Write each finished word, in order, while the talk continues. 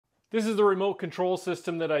This is the remote control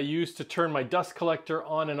system that I use to turn my dust collector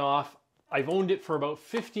on and off. I've owned it for about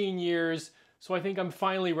 15 years, so I think I'm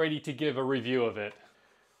finally ready to give a review of it.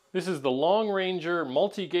 This is the Long Ranger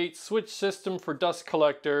multi-gate switch system for dust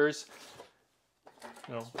collectors,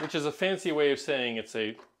 which is a fancy way of saying it's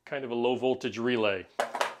a kind of a low voltage relay.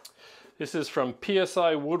 This is from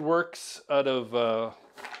PSI Woodworks out of,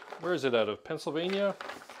 where is it out of? Pennsylvania?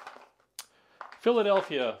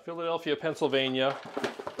 Philadelphia, Pennsylvania.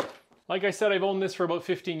 Like I said, I've owned this for about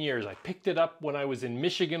 15 years. I picked it up when I was in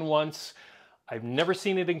Michigan once. I've never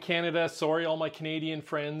seen it in Canada. Sorry, all my Canadian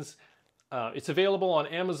friends. It's available on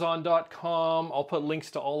Amazon.com. I'll put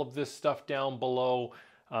links to all of this stuff down below.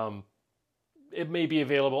 It may be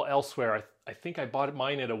available elsewhere. I think I bought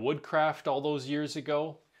mine at a Woodcraft all those years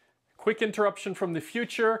ago. Quick interruption from the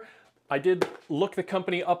future. I did look the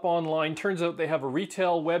company up online. Turns out they have a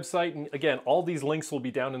retail website. And again, all these links will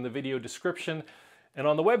be down in the video description. And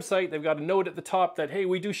on the website, they've got a note at the top that, hey,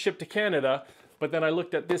 we do ship to Canada. But then I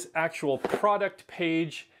looked at this actual product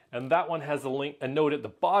page, and that one has a note at the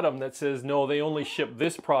bottom that says, no, they only ship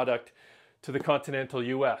this product to the continental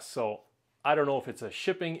US. So I don't know if it's a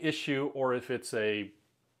shipping issue or if it's a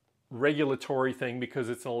regulatory thing because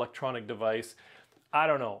it's an electronic device. I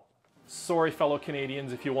don't know. Sorry, fellow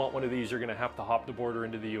Canadians, if you want one of these, you're gonna have to hop the border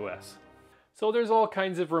into the US. So there's all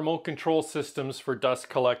kinds of remote control systems for dust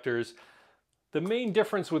collectors. The main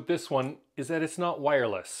difference with this one is that it's not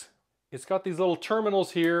wireless. It's got these little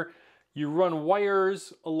terminals here. You run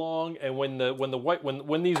wires along, and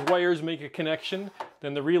when these wires make a connection,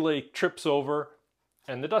 then the relay trips over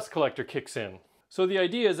and the dust collector kicks in. So the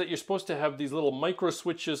idea is that you're supposed to have these little micro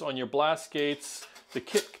switches on your blast gates. The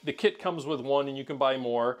kit comes with one, and you can buy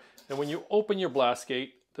more. And when you open your blast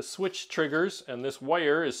gate, the switch triggers, and this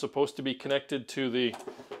wire is supposed to be connected to the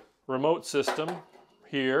remote system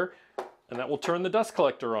here. And that will turn the dust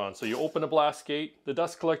collector on. So you open a blast gate, the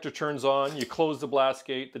dust collector turns on, you close the blast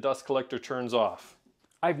gate, the dust collector turns off.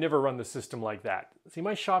 I've never run the system like that. See,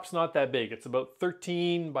 my shop's not that big. It's about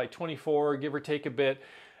 13 by 24, give or take a bit.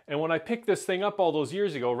 And when I picked this thing up all those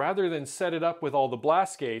years ago, rather than set it up with all the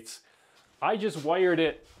blast gates, I just wired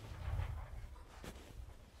it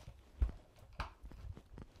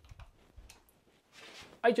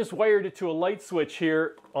to a light switch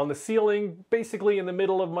here on the ceiling, basically in the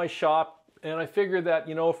middle of my shop. And I figured that,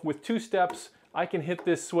 if with 2 steps, I can hit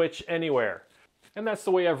this switch anywhere. And that's the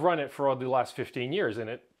way I've run it for the last 15 years, and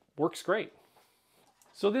it works great.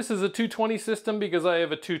 So this is a 220 system because I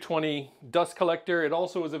have a 220 dust collector. It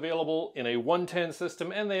also is available in a 110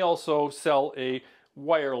 system, and they also sell a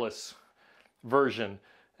wireless version.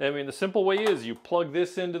 I mean, the simple way is you plug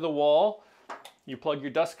this into the wall, you plug your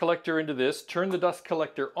dust collector into this, turn the dust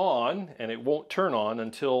collector on, and it won't turn on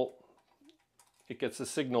until it gets a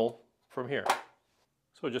signal from here.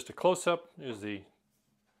 So just a close-up is the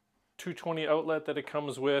 220 outlet that it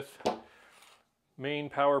comes with. Main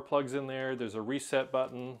power plugs in there. There's a reset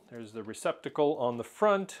button. There's the receptacle on the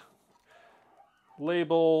front.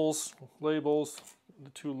 Labels, the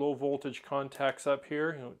 2 low voltage contacts up here.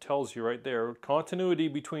 It tells you right there. Continuity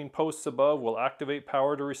between posts above will activate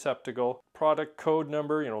power to receptacle. Product code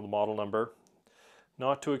number, the model number.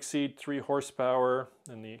 Not to exceed 3 horsepower,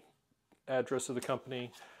 and the address of the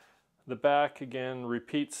company. The back, again,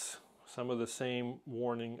 repeats some of the same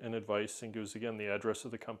warning and advice and gives, again, the address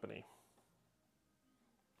of the company.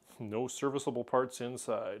 No serviceable parts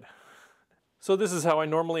inside. So this is how I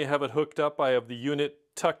normally have it hooked up. I have the unit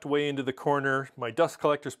tucked way into the corner. My dust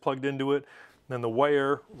collector's plugged into it. Then the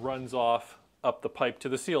wire runs off up the pipe to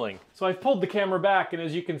the ceiling. So I've pulled the camera back, and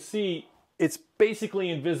as you can see, it's basically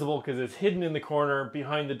invisible because it's hidden in the corner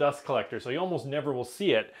behind the dust collector. So you almost never will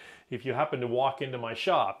see it if you happen to walk into my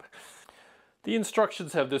shop. The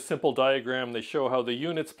instructions have this simple diagram. They show how the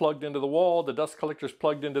unit's plugged into the wall, the dust collector's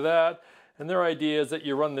plugged into that, and their idea is that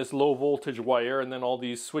you run this low voltage wire, and then all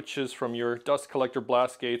these switches from your dust collector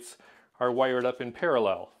blast gates are wired up in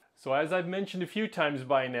parallel. So as I've mentioned a few times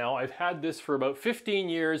by now, I've had this for about 15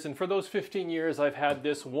 years, and for those 15 years I've had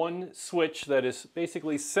this one switch that is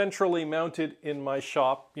basically centrally mounted in my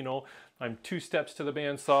shop. I'm 2 steps to the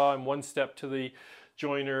bandsaw, I'm 1 step to the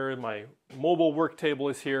joiner, my mobile work table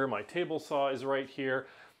is here, my table saw is right here,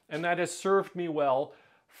 and that has served me well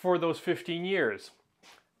for those 15 years.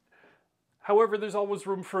 However, there's always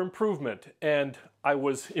room for improvement, and I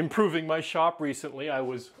was improving my shop recently. I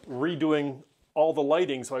was redoing all the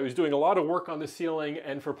lighting, so I was doing a lot of work on the ceiling,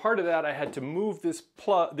 and for part of that I had to move this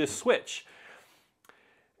switch.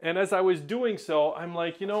 And as I was doing so, I'm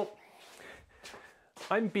like,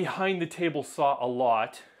 I'm behind the table saw a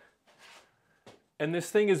lot, And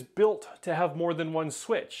this thing is built to have more than one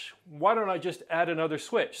switch. Why don't I just add another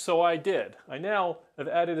switch? So I did. I now have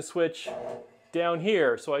added a switch down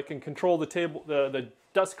here so I can control the table, the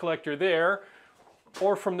dust collector there,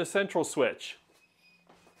 or from the central switch.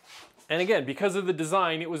 And again, because of the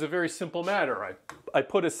design, it was a very simple matter. I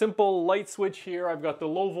put a simple light switch here. I've got the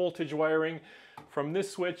low voltage wiring from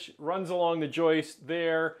this switch, runs along the joist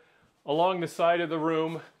there, along the side of the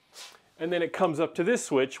room, and then it comes up to this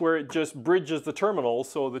switch where it just bridges the terminals,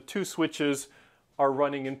 so the two switches are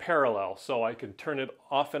running in parallel. So I can turn it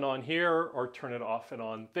off and on here or turn it off and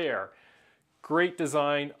on there. Great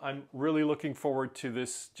design. I'm really looking forward to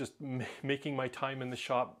this, just making my time in the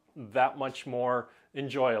shop that much more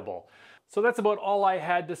enjoyable. So that's about all I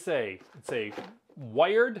had to say. It's a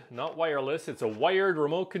wired, not wireless, it's a wired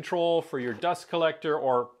remote control for your dust collector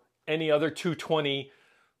or any other 220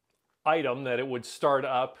 item that it would start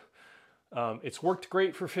up. It's worked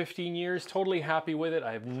great for 15 years, totally happy with it.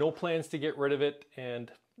 I have no plans to get rid of it, and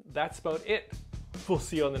that's about it. We'll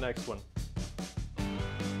see you on the next one.